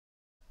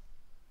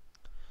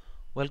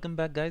Welcome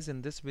back, guys.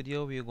 In this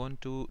video we are going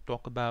to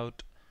talk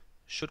about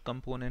should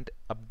component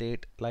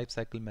update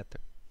lifecycle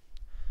method.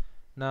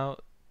 Now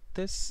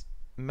this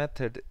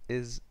method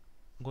is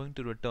going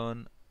to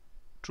return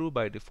true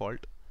by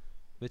default,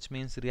 which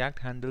means React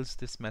handles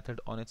this method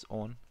on its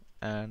own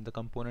and the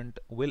component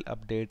will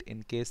update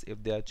in case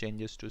if there are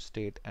changes to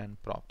state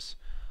and props.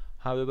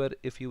 However,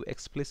 if you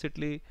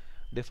explicitly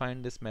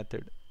define this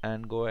method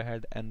and go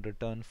ahead and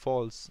return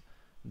false,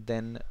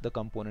 then the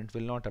component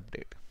will not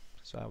update.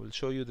 So I will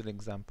show you the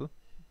example.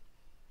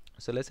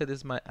 So let's say this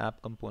is my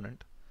app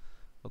component,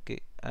 okay,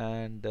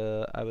 and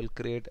I will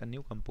create a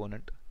new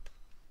component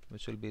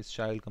which will be its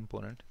child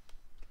component,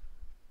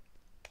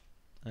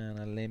 and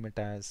I'll name it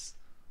as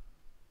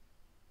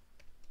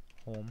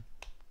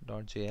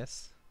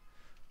home.js.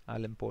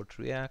 I'll import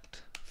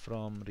React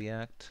from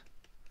React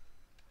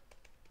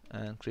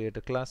and create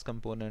a class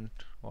component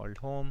called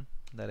home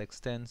that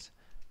extends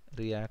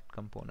React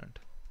component,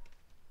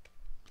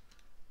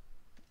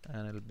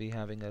 and it'll be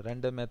having a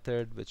render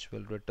method which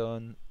will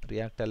return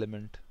React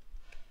element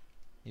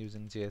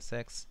using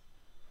JSX.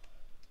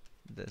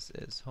 This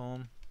is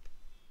home,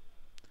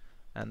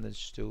 and this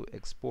is to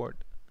export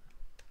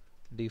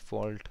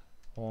default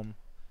home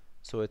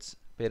so its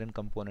parent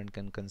component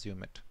can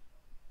consume it.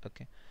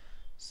 Okay,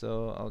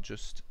 so I'll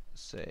just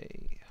say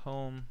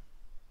home.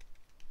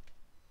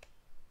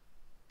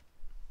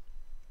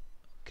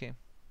 Okay,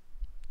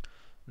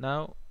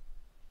 now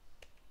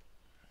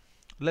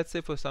let's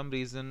say for some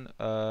reason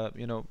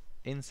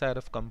inside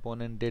of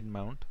component did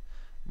mount,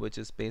 which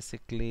is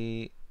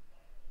basically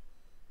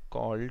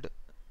called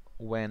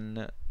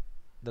when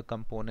the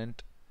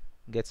component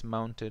gets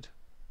mounted.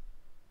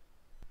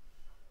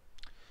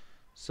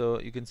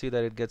 So you can see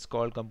that it gets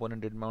called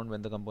component did mount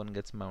when the component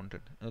gets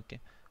mounted.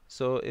 Okay,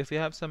 so if you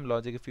have some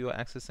logic, if you are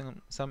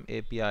accessing some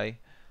API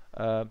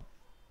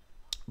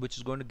which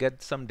is going to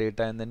get some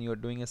data, and then you're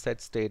doing a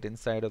set state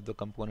inside of the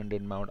component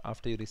did mount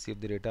after you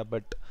receive the data,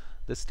 but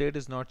the state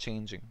is not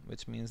changing,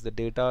 which means the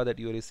data that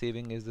you're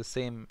receiving is the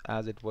same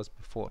as it was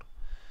before.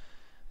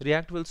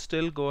 React will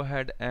still go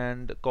ahead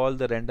and call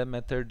the render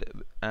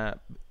method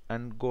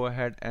and go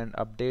ahead and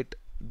update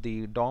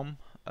the DOM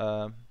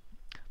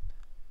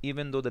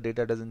even though the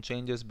data doesn't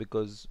changes,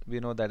 because we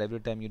know that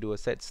every time you do a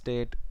set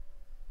state,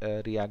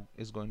 React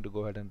is going to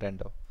go ahead and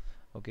render.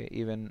 Okay,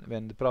 even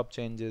when the prop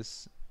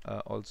changes,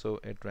 also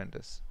it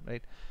renders,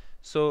 right?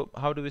 So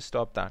how do we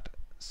stop that?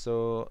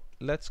 So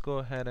let's go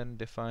ahead and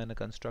define a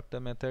constructor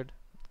method,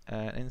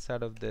 and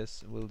inside of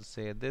this we'll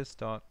say this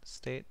dot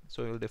state.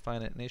 So we'll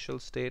define an initial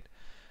state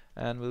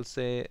and we'll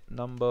say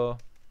number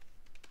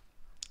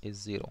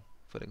is 0,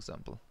 for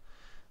example.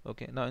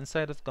 Okay, now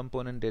inside of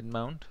component did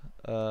mount,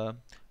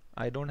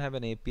 I don't have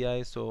an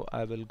API, so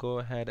I will go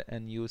ahead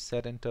and use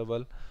set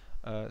interval.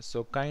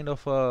 So kind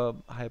of a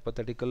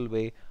hypothetical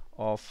way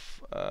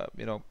of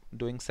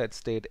doing set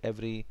state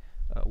every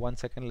 1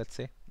 second, let's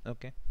say.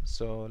 Okay,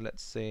 so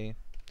let's say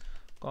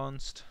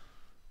const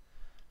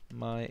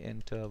my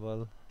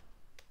interval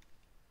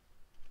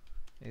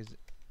is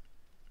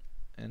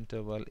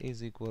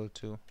equal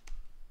to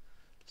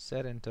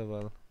set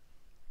interval,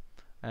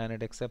 and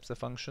it accepts a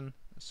function,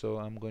 so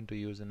I'm going to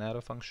use an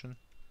arrow function.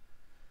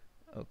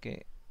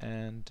 Okay,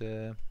 and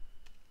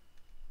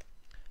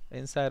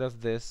inside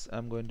of this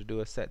I'm going to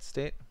do a set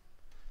state.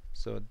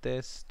 So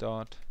this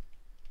dot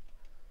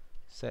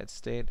set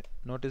state,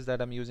 notice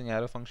that I'm using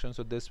arrow function,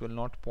 so this will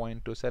not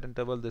point to set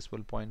interval, this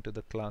will point to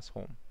the class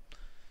home.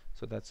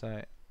 So that's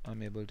why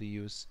I'm able to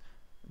use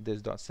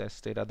this dot set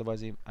state.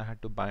 Otherwise I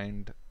had to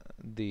bind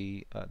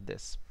the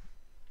this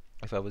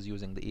if I was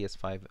using the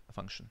ES5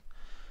 function.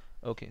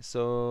 Okay,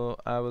 so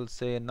I will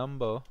say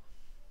number.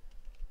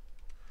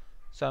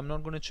 So I'm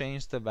not going to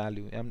change the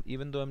value,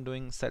 even though I'm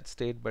doing set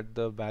state, but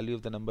the value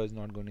of the number is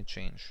not going to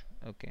change.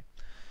 Okay,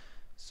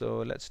 so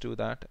let's do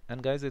that.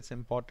 And guys, it's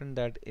important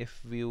that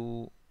if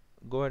you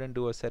go ahead and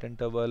do a set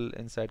interval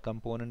inside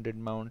component did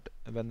mount,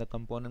 when the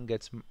component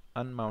gets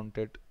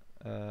unmounted,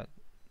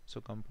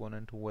 so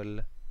component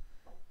will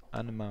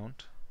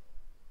unmount,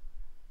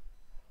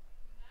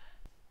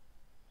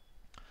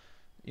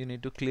 you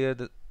need to clear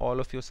all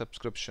of your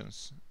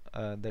subscriptions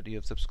that you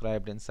have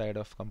subscribed inside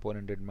of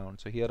component did mount.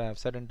 So here I have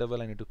set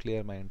interval, I need to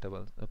clear my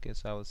interval. Okay,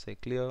 so I will say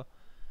clear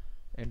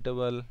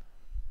interval,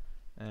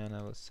 and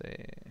I will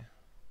say,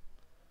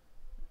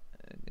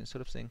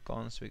 instead of saying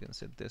const, we can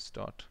say this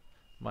dot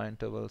my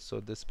interval, so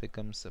this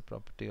becomes a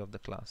property of the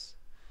class.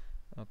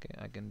 Okay,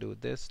 I can do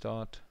this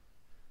dot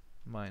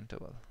my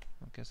interval.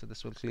 Okay, so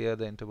this will clear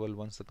the interval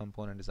once the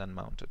component is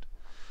unmounted.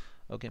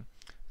 Okay,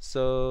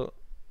 so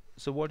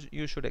what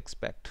you should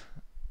expect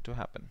to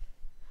happen.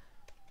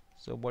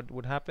 So what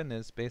would happen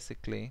is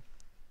basically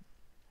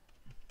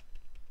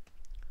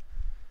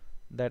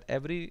that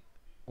every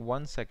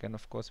 1 second,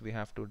 of course, we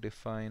have to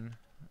define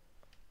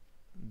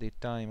the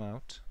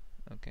timeout.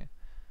 Okay,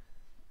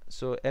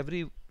 so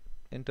every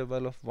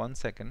interval of 1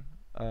 second,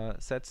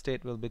 set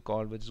state will be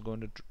called, which is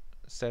going to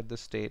set the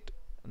state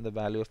and the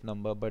value of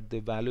number, but the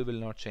value will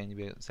not change.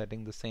 We are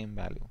setting the same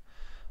value,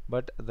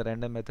 but the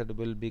render method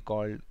will be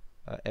called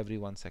every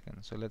 1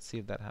 second. So let's see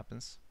if that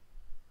happens.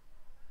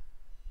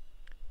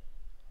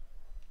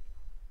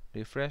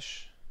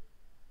 Refresh,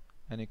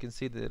 and you can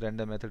see the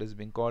render method is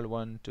being called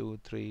 1, 2,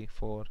 3,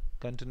 4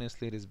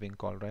 continuously. It is being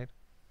called, right?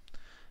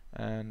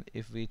 And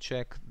if we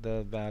check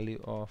the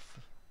value of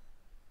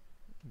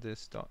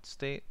this dot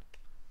state,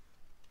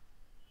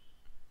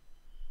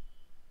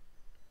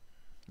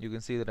 you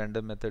can see the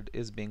render method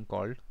is being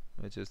called,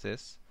 which is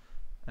this,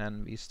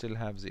 and we still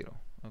have 0.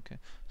 Okay,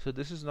 so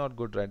this is not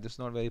good, right? This is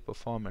not very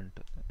performant.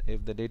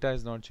 If the data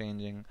is not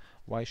changing,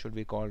 why should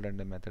we call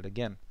render method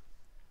again?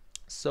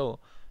 So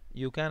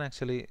you can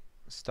actually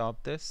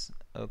stop this.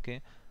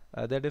 Okay,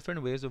 there are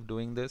different ways of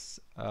doing this.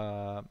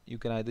 You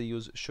can either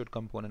use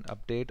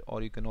shouldComponentUpdate,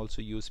 or you can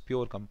also use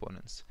pure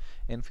components.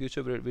 In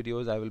future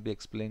videos I will be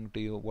explaining to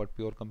you what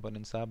pure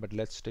components are, but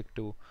let's stick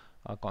to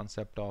our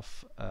concept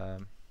of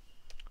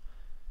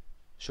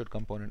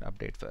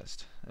shouldComponentUpdate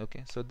first.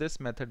 Okay, so this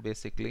method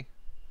basically,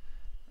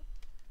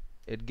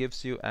 it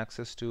gives you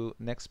access to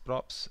next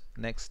props,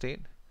 next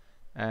state,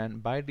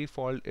 and by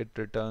default it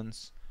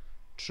returns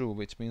true,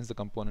 which means the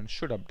component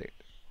should update.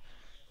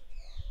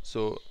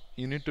 So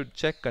you need to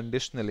check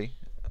conditionally.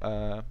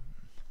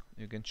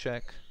 You can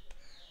check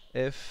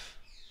if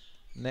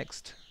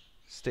next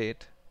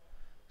state,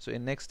 so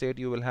in next state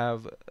you will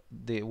have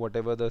the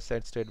whatever the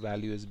set state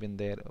value has been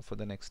there for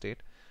the next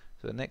state.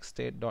 So the next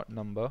state dot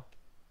number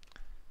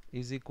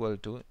is equal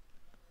to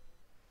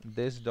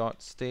this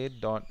dot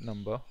state dot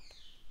number,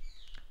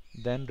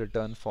 then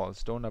return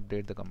false, don't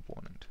update the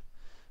component,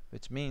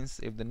 which means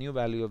if the new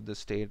value of the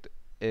state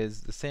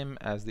is the same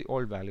as the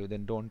old value,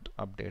 then don't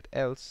update,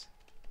 else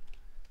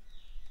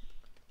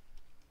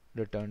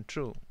return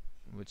true,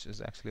 which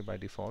is actually by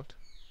default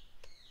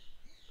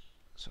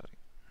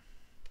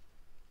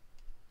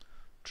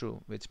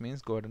true, which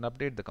means go ahead and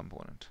update the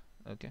component.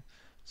 Okay,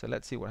 so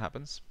let's see what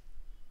happens.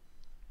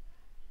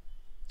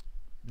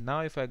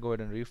 Now if I go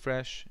ahead and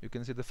refresh, you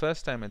can see the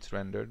first time it's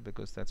rendered,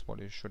 because that's what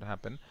it should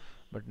happen,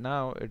 but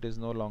now it is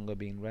no longer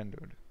being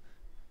rendered.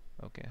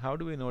 Okay, how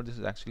do we know this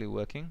is actually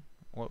working?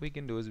 What we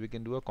can do is we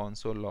can do a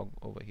console log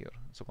over here,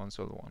 so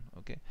console1.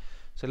 Okay,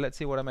 so let's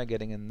see what am I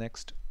getting in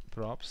next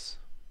props.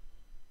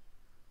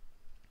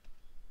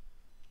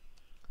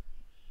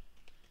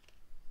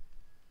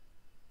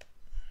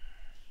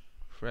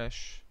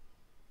 Fresh,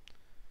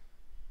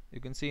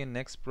 you can see in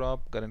next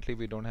prop currently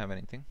we don't have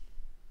anything.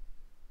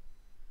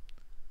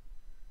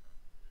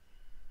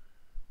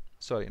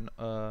 Sorry,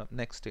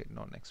 next state,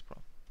 not next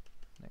prop,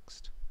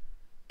 next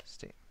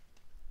state.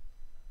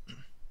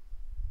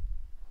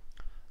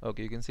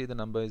 Okay, you can see the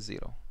number is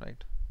 0,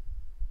 right?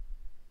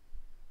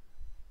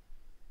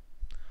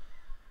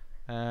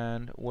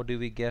 And what do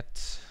we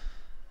get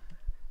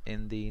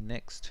in the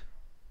next,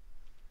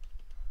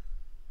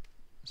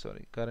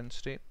 current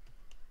state?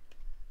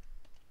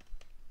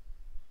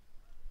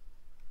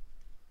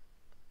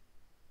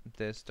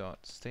 This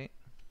dot state,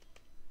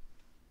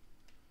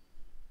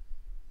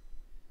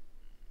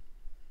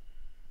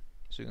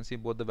 so you can see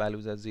both the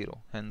values are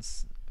 0,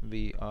 hence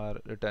we are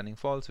returning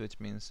false, which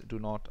means do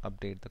not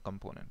update the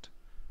component.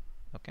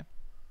 Okay,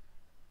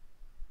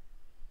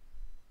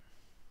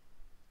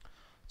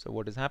 so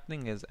what is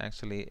happening is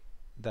actually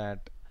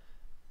that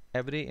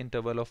every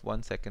interval of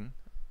 1 second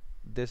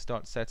this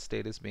dot set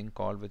state is being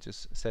called, which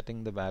is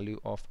setting the value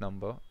of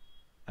number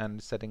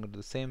and setting it to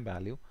the same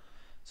value.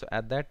 So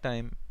at that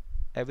time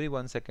every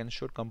 1 second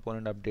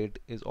shouldComponentUpdate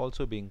is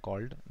also being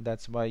called.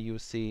 That's why you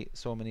see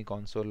so many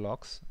console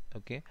logs.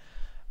 Okay,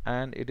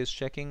 and it is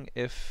checking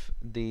if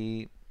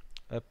the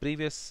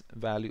previous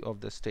value of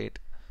the state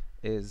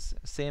is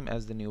same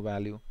as the new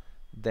value,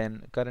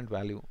 then current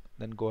value,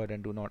 then go ahead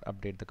and do not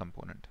update the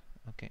component.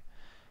 Okay,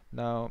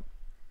 now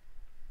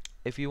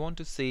if you want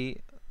to see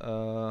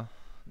that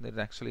it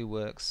actually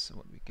works,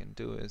 what we can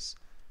do is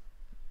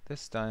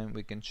this time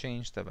we can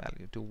change the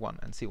value to 1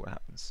 and see what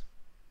happens.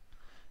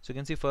 So you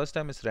can see first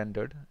time is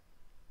rendered,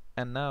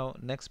 and now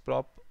next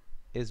prop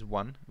is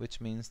 1,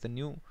 which means the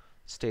new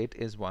state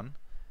is 1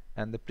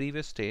 and the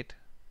previous state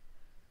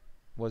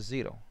was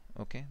 0.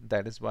 Okay,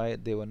 that is why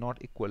they were not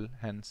equal,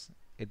 hence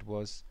it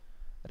was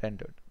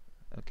rendered.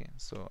 Okay,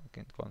 so I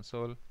can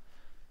console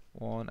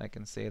 1, I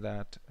can say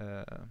that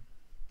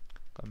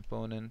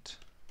component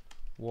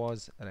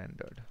was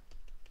rendered.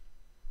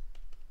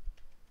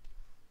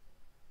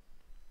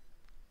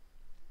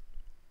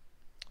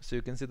 So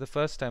you can see the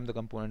first time the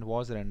component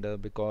was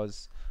rendered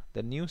because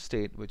the new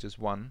state, which is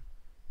 1,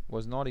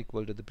 was not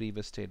equal to the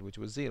previous state, which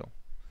was 0.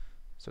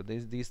 So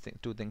these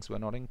two things were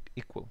not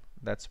equal.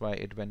 That's why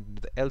it went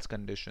into the else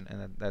condition,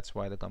 and that's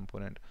why the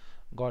component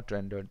got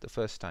rendered the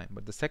first time.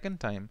 But the second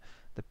time,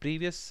 the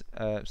previous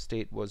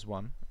state was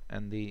 1,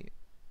 and the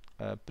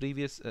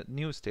previous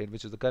new state,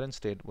 which is the current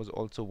state, was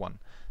also 1.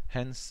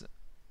 Hence,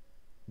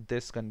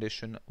 this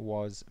condition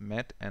was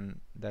met,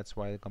 and that's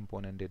why the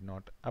component did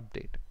not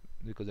update,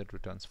 because it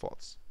returns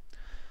false.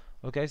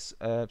 Okay,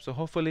 so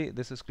hopefully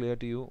this is clear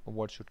to you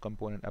what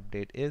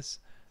shouldComponentUpdate is.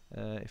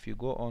 If you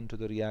go on to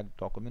the React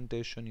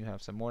documentation, you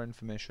have some more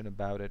information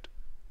about it.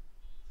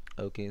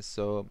 Okay,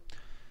 so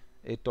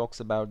it talks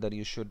about that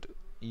you should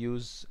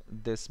use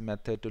this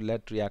method to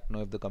let React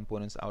know if the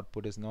component's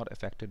output is not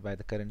affected by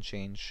the current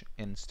change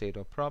in state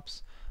or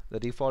props. The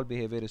default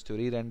behavior is to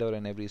re-render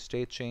on every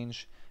state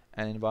change,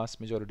 and in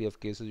vast majority of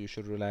cases you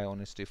should rely on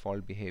its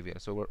default behavior.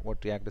 So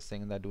what React is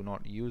saying, that do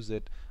not use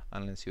it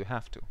unless you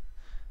have to.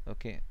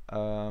 Okay,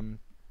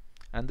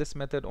 and this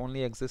method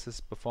only exists as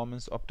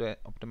performance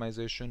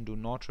optimization. Do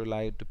not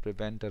rely to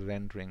prevent a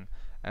rendering,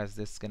 as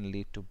this can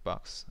lead to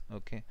bugs.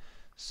 Okay,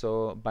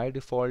 so by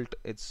default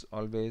it's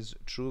always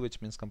true,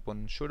 which means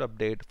component should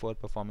update for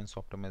performance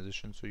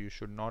optimization. So you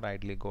should not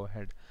idly go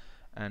ahead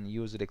and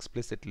use it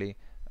explicitly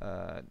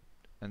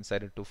and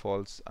set it to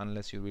false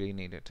unless you really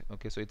need it.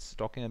 Okay, so it's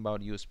talking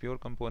about use pure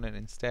component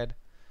instead,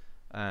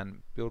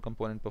 and pure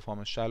component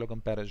performs a shallow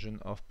comparison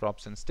of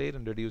props and state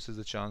and reduces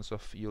the chance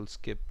of you'll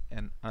skip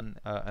an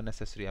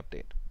unnecessary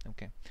update.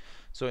 Okay,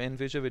 so in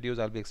future videos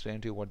I'll be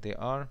explaining to you what they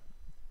are.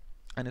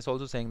 And it's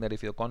also saying that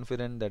if you're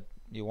confident that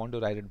you want to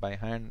write it by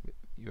hand,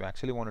 you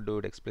actually want to do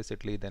it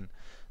explicitly, then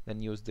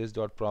use this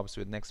dot props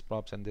with next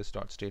props and this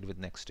dot state with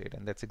next state.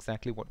 And that's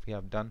exactly what we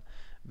have done.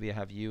 We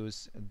have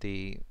used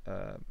the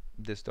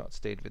this dot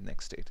state with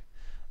next state.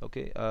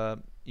 Okay,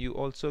 you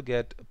also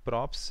get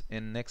props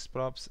in next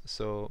props.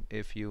 So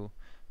if you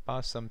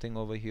pass something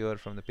over here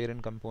from the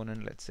parent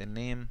component, let's say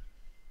name,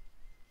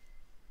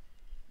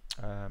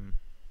 and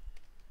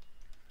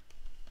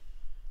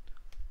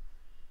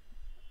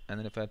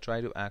then if I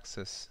try to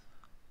access,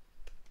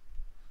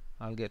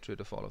 I'll get rid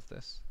of all of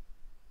this.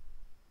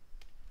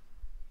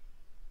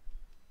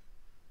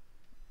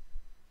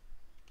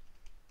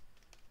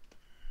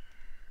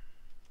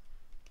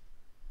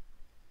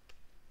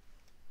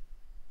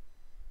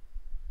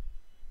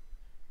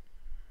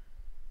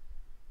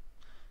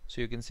 So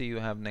you can see you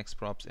have next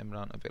props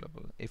Imran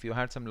available. If you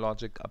had some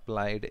logic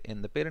applied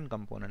in the parent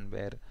component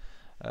where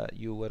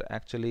you were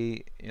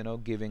actually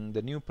giving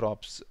the new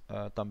props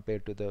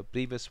compared to the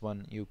previous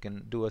one, you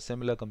can do a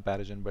similar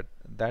comparison, but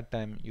that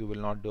time you will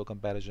not do a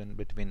comparison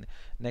between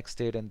next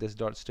state and this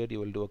dot state.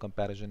 You will do a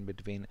comparison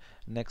between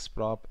next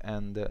prop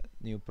and the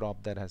new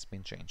prop that has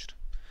been changed.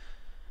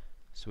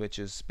 So which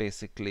is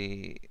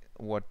basically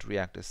what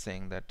React is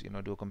saying, that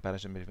do a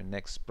comparison between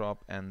next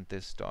prop and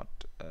this dot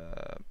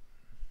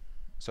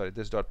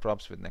this dot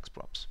props with next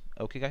props.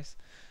 Okay guys,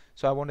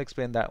 so I won't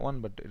explain that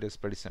one, but it is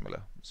pretty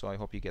similar. So I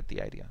hope you get the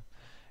idea.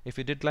 If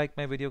you did like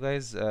my video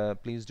guys,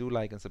 please do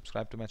like and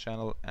subscribe to my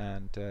channel,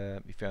 and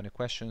if you have any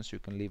questions you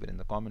can leave it in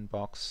the comment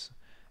box,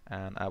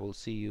 and I will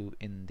see you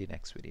in the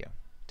next video.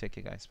 Take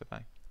care guys, bye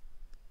bye.